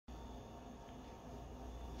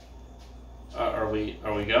we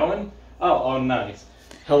going? Oh, nice.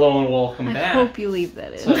 Hello and welcome back. I hope you leave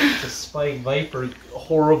that in. To Spike Viper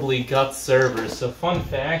horribly guts servers. So fun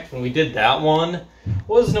fact, when we did that one,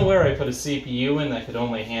 wasn't aware I put a CPU in that could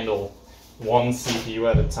only handle one CPU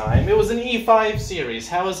at a time. It was an E5 series.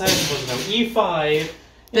 How is that supposed to know? E5.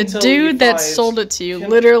 The dude that sold it to you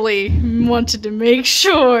literally wanted to make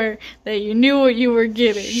sure that you knew what you were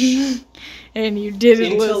getting. And you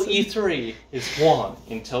didn't Intel listen. E3 is 1.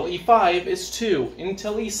 Intel E5 is 2.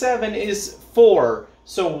 Intel E7 is 4.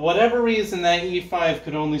 So whatever reason that E5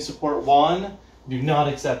 could only support 1, do not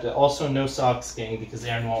accept it. Also, no socks, gang, because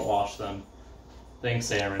Aaron won't wash them.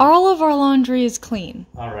 Thanks, Aaron. All of our laundry is clean.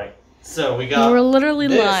 Alright. So we got... We're literally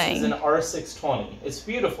lying. This is an R620. It's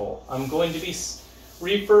beautiful. I'm going to be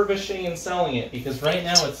refurbishing and selling it because right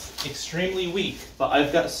now it's extremely weak. But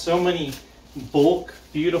I've got so many bulk,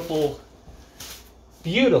 beautiful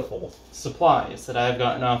supplies that I've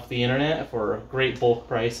gotten off the internet for great bulk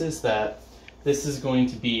prices that this is going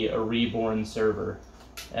to be a reborn server.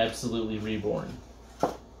 Absolutely reborn.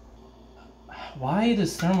 Why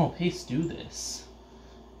does thermal paste do this?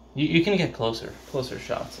 You can get closer. Closer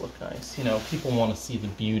shots look nice. You know, people want to see the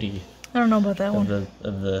beauty I don't know about that one.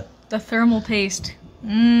 of the thermal paste.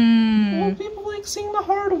 Well, people like seeing the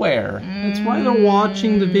hardware. That's why they're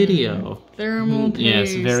watching the video. Thermal paste.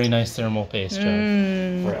 Yes, very nice thermal paste,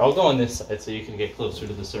 Joe. Right, I'll go on this side so you can get closer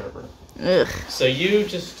to the server. Ugh. So you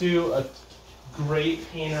just do a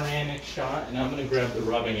great panoramic shot, and I'm going to grab the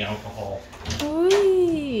rubbing alcohol.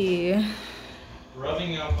 Oy.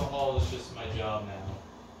 Rubbing alcohol is just my job now.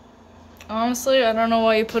 Honestly, I don't know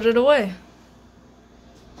why you put it away.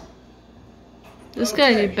 This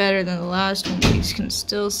guy did better than the last one. You can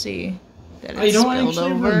still see that it's spilled over. I don't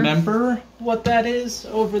actually remember what that is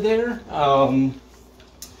over there.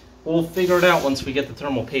 We'll figure it out once we get the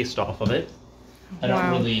thermal paste off of it. I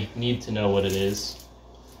don't really need to know what it is.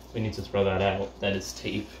 We need to throw that out. That is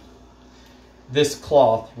tape. This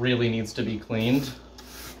cloth really needs to be cleaned.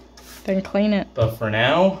 Then clean it. But for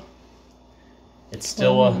now, it's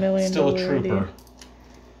still a trooper. Idea.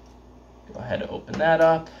 Go ahead and open that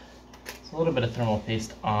up. A little bit of thermal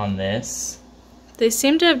paste on this. They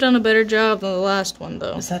seem to have done a better job than the last one,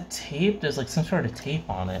 though. Is that tape? There's like some sort of tape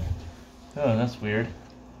on it. Oh, that's weird.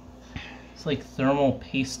 It's like thermal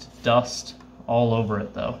paste dust all over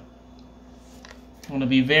it, though. I'm going to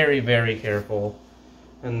be very, very careful.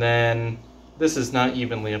 And then this is not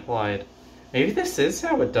evenly applied. Maybe this is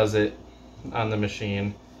how it does it on the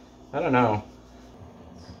machine. I don't know.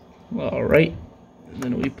 All right. And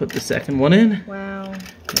then we put the second one in. Wow.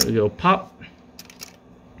 There we go. Pop.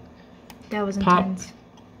 That was pop. intense.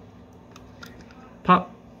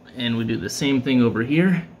 Pop. And we do the same thing over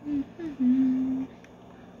here. I'm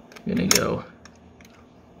gonna go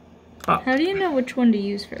pop. How do you know which one to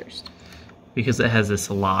use first? Because it has this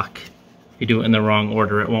lock. If you do it in the wrong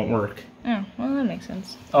order, it won't work. Oh, well, that makes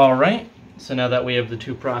sense. Alright. So now that we have the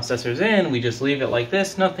two processors in, we just leave it like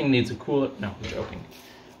this. Nothing needs a cooler. No, I'm joking.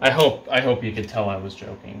 I hope you could tell I was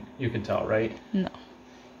joking. You could tell, right? No.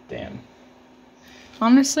 Damn.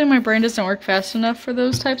 Honestly, my brain doesn't work fast enough for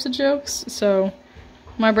those types of jokes, so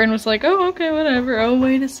my brain was like, oh, okay, whatever. Oh,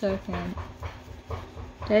 wait a second.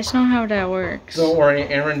 That's not how that works. Don't worry,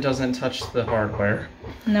 Aaron doesn't touch the hardware.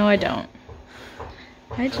 No, I don't.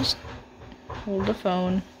 I just hold the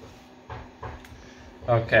phone.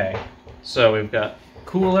 Okay, so we've got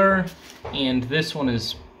cooler, and this one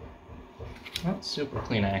is not super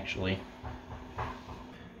clean, actually.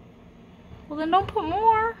 Well, then don't put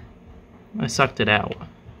more. I sucked it out.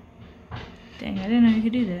 Dang, I didn't know you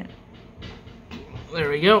could do that. There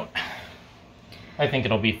we go. I think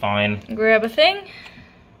it'll be fine. Grab a thing.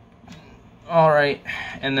 Alright,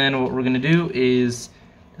 and then what we're going to do is...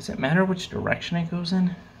 Does it matter which direction it goes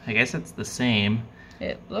in? I guess it's the same.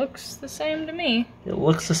 It looks the same to me. It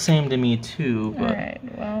looks the same to me too, but...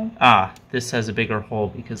 Alright, well... Ah, this has a bigger hole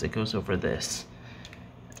because it goes over this.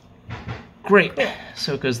 Great! Cool.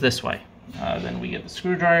 So it goes this way. Then we get the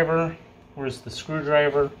screwdriver. Where's the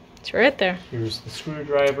screwdriver? It's right there. Here's the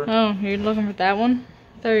screwdriver. Oh, you're looking for that one?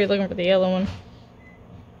 I thought you were looking for the yellow one.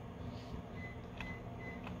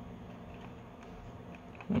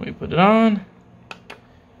 Then we put it on.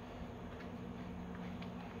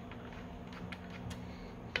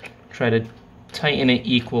 Try to tighten it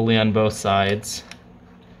equally on both sides.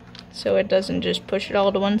 So it doesn't just push it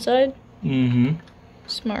all to one side? Mm-hmm.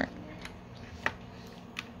 Smart.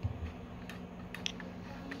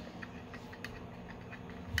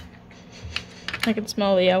 I can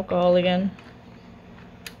smell the alcohol again.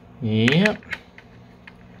 Yep.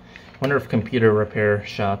 Wonder if computer repair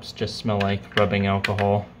shops just smell like rubbing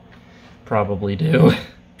alcohol. Probably do.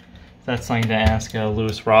 That's something to ask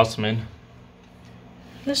Louis Rossman.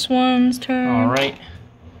 This one's turn. Alright.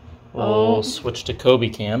 We'll switch to Kobe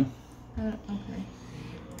Cam. Okay.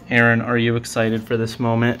 Aaron, are you excited for this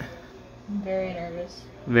moment? I'm very nervous.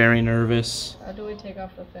 Very nervous. How do we take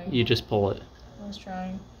off the thing? You just pull it. I was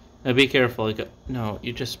trying. Now be careful. No,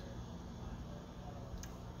 you just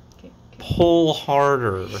Okay. pull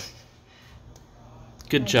harder.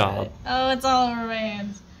 Good job. Oh, it's all over my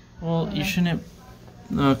hands. Well, you shouldn't.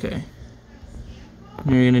 Okay.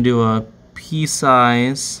 You're gonna do a pea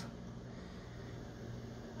size.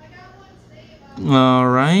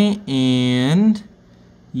 Alright, and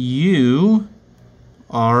you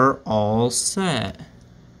are all set.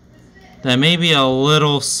 That may be a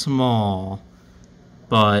little small,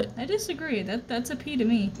 but I disagree. That's a P to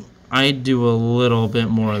me. I'd do a little bit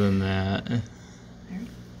more than that.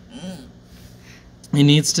 It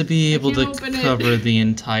needs to be able to cover the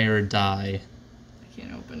entire die. I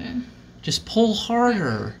can't open it. Just pull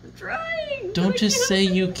harder. I'm trying. Don't just say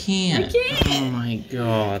you can't. I can't. Oh my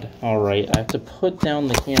god. Alright, I have to put down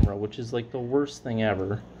the camera, which is like the worst thing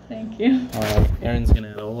ever. Thank you. Alright, Aaron's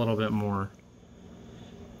gonna add a little bit more.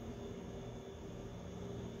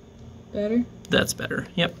 Better? That's better.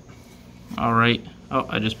 Yep. Alright. Oh,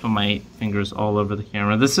 I just put my fingers all over the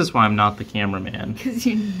camera. This is why I'm not the cameraman. Because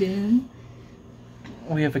you're dumb.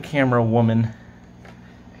 We have a camera woman.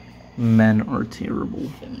 Men are terrible.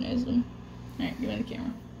 Feminism. Alright, give me the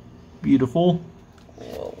camera. Beautiful.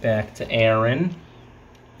 Back to Aaron.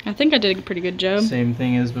 I think I did a pretty good job. Same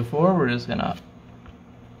thing as before. We're just gonna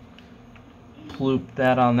ploop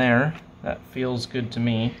that on there. That feels good to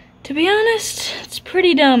me. To be honest, it's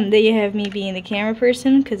pretty dumb that you have me being the camera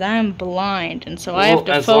person because I'm blind and so I have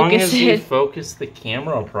to as focus long as you it. focus the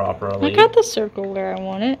camera properly. I got the circle where I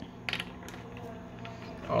want it.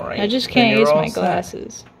 Alright. I just can't use my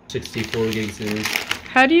glasses. 64 gigs is.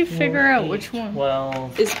 How do you figure out which one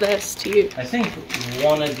 12. is best to you? I think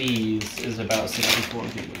one of these is about 64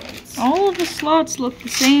 gigabytes. All of the slots look the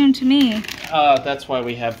same to me. That's why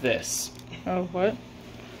we have this. Oh, what?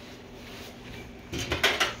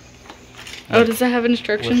 Oh, does that have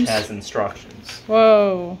instructions? Which has instructions.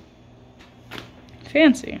 Whoa.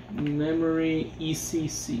 Fancy. Memory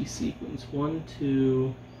ECC sequence 1,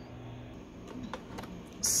 2,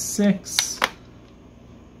 6.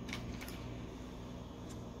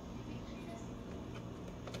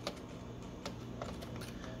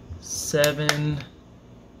 7,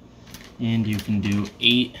 and you can do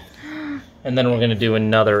 8, and then we're gonna do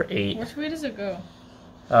another 8. Which way does it go?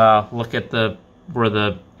 Look at where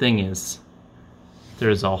the thing is.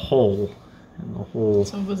 There's a hole, and the hole.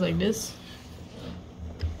 So it goes like this.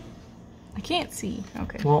 I can't see.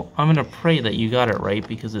 Okay. Well, I'm gonna pray that you got it right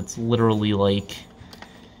because it's literally like.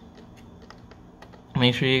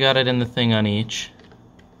 Make sure you got it in the thing on each.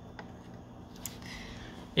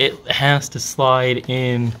 It has to slide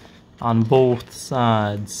in on both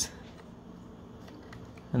sides.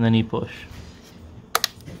 And then you push.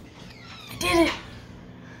 I did it!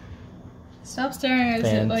 Stop staring at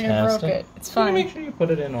it like I broke it. It's fine. Make sure you put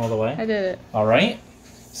it in all the way. I did it. Alright.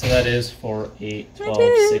 So that is for 8,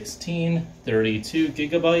 12, 16, 32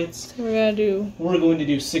 gigabytes. So we're gonna do... We're going to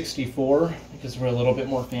do 64 because we're a little bit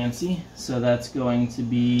more fancy. So that's going to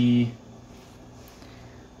be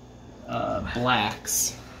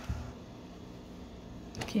blacks.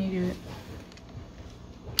 Can you do it?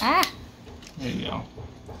 Ah! There you go.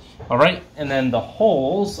 Alright, and then the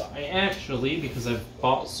holes, I actually, because I've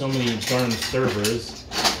bought so many darn servers,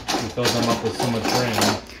 and filled them up with so much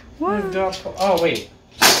RAM. What? Oh, wait.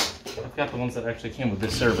 I've got the ones that actually came with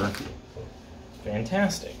this server.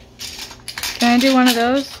 Fantastic. Can I do one of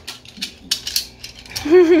those?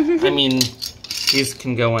 I mean, these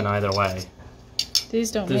can go in either way.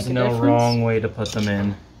 These don't There's make a no difference. wrong way to put them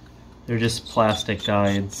in. They're just plastic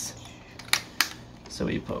guides. So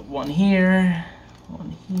we put one here,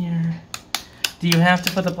 one here. Do you have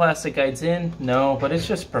to put the plastic guides in? No, but it's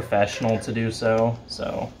just professional to do so.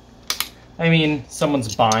 So, I mean,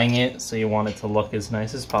 someone's buying it, so you want it to look as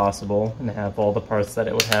nice as possible and have all the parts that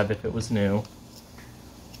it would have if it was new.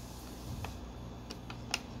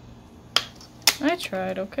 I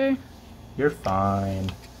tried, okay? You're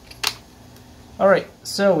fine. Alright,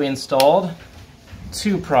 so we installed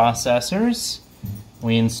 2 processors.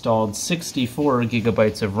 We installed 64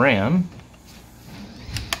 gigabytes of RAM.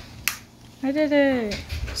 I did it.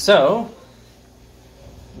 So,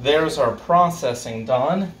 there's our processing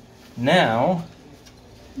done. Now,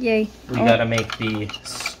 Yay. we gotta make the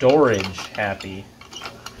storage happy.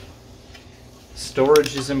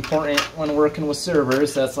 Storage is important when working with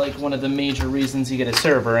servers. That's like one of the major reasons you get a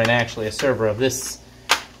server, and actually a server of this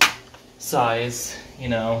size, you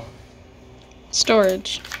know,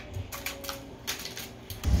 Storage.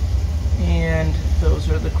 And those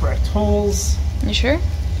are the correct holes. You sure?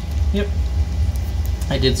 Yep.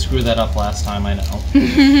 I did screw that up last time, I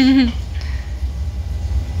know.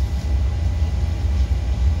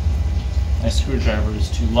 My screwdriver is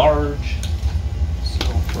too large, so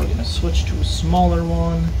we're going to switch to a smaller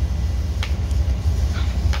one.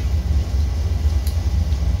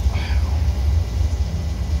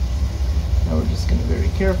 Now we're just going to very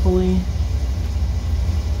carefully.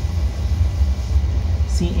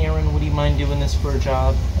 See, Aaron, would you mind doing this for a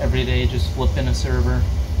job every day, just flipping a server?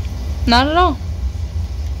 Not at all.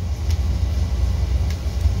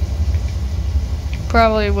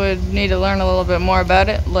 Probably would need to learn a little bit more about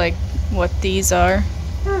it, like what these are.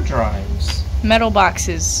 Hard drives. Metal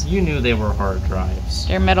boxes. You knew they were hard drives.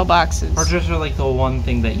 They're metal boxes. Hard drives are like the one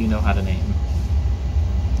thing that you know how to name.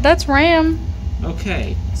 That's RAM.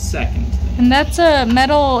 Okay, second thing. And that's a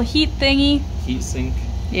metal heat thingy. Heatsink.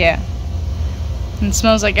 Yeah. And it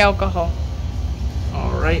smells like alcohol.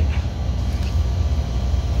 Alright.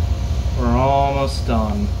 We're almost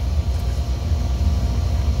done.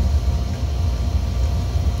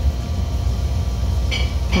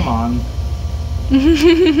 Come on.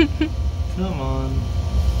 Come on.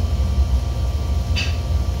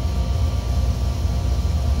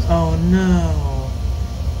 Oh no.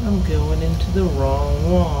 I'm going into the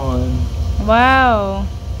wrong one. Wow.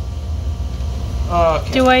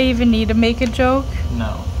 Okay. Do I even need to make a joke?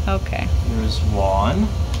 No. Okay. Here's one.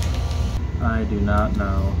 I do not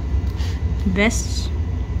know. This?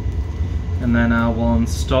 And then we'll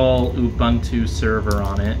install Ubuntu server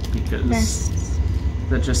on it because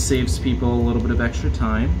that just saves people a little bit of extra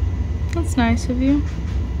time. That's nice of you.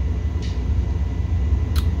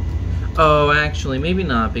 Oh, actually, maybe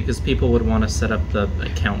not, because people would want to set up the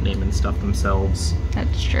account name and stuff themselves.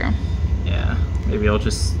 That's true. Yeah, maybe I'll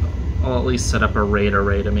at least set up a RAID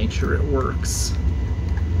array to make sure it works.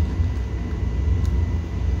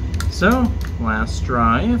 So, last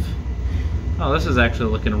drive. Oh, this is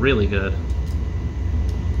actually looking really good.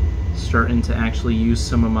 Starting to actually use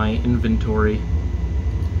some of my inventory.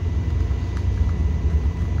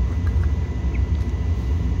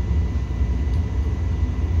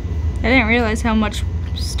 I didn't realize how much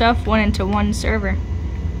stuff went into one server.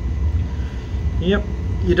 Yep,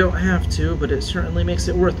 you don't have to, but it certainly makes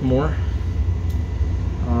it worth more.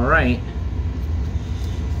 Alright.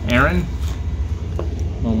 Aaron,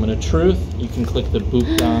 moment of truth. You can click the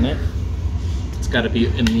boot on it. It's got to be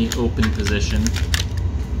in the open position.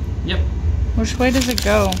 Yep. Which way does it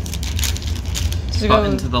go? Does it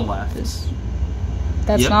Button go to the left.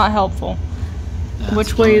 That's Yep. not helpful. That's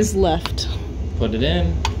Which way fine. is left? Put it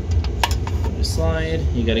in. Put it slide.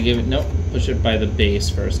 You got to give it. Nope. Push it by the base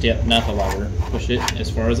first. Yep. Not the lever. Push it as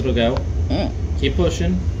far as it'll go. Keep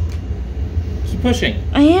pushing. Keep pushing.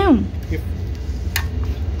 I am.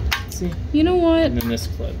 See. You know what? And then this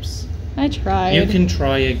clips. I tried. You can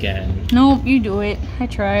try again. Nope, you do it. I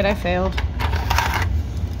tried. I failed.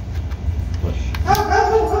 Push.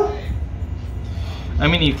 I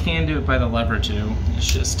mean, you can do it by the lever too.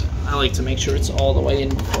 It's just, I like to make sure it's all the way in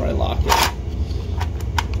before I lock it.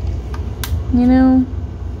 You know,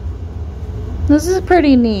 this is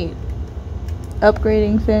pretty neat.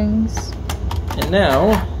 Upgrading things. And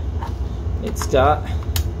now, it's got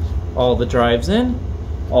all the drives in,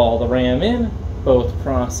 all the RAM in, both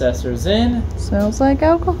processors in. Smells like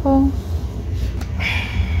alcohol.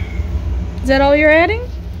 Is that all you're adding?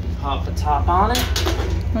 Pop the top on it.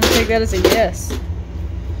 I'm gonna take that as a yes.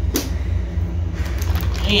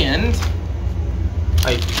 And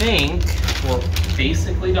I think we're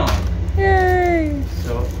basically done. Yay!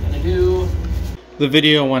 So what I'm gonna do... The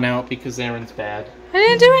video went out because Aaron's bad. I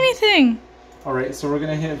didn't do anything. Alright, so we're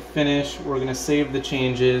gonna hit finish, we're gonna save the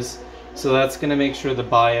changes. So that's gonna make sure the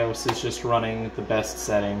BIOS is just running the best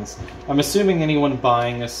settings. I'm assuming anyone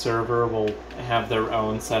buying a server will have their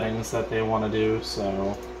own settings that they want to do,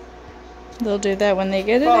 so... They'll do that when they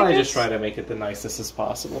get it, Well, I I guess? just try to make it the nicest as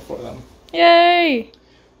possible for them. Yay!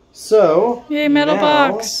 So, Yay, metal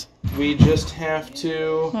now box. we just have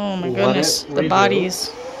to Oh my let goodness, it the reboot.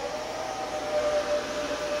 bodies.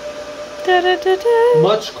 Da, da, da, da.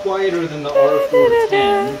 Much quieter than the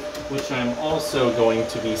R410, which I'm also going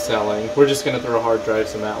to be selling. We're just going to throw hard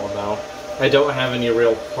drives in that one though. I don't have any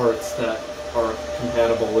real parts that are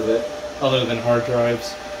compatible with it, other than hard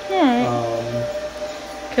drives. Alright.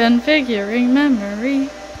 Configuring memory.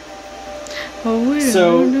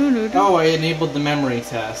 Oh, I enabled the memory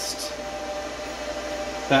test.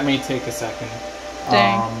 That may take a second.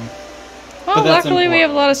 Dang. But well, that's luckily we have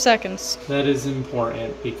a important. lot of seconds. That is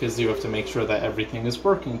important because you have to make sure that everything is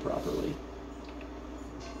working properly.